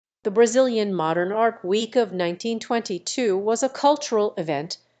The Brazilian Modern Art Week of 1922 was a cultural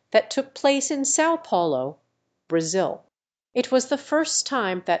event that took place in Sao Paulo, Brazil. It was the first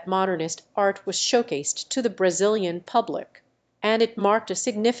time that modernist art was showcased to the Brazilian public, and it marked a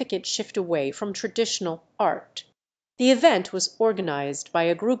significant shift away from traditional art. The event was organized by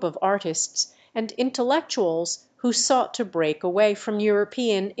a group of artists and intellectuals who sought to break away from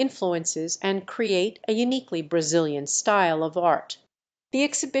European influences and create a uniquely Brazilian style of art. The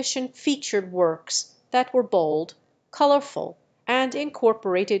exhibition featured works that were bold, colorful, and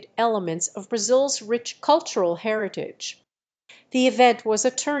incorporated elements of Brazil's rich cultural heritage. The event was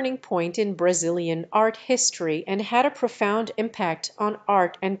a turning point in Brazilian art history and had a profound impact on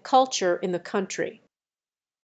art and culture in the country.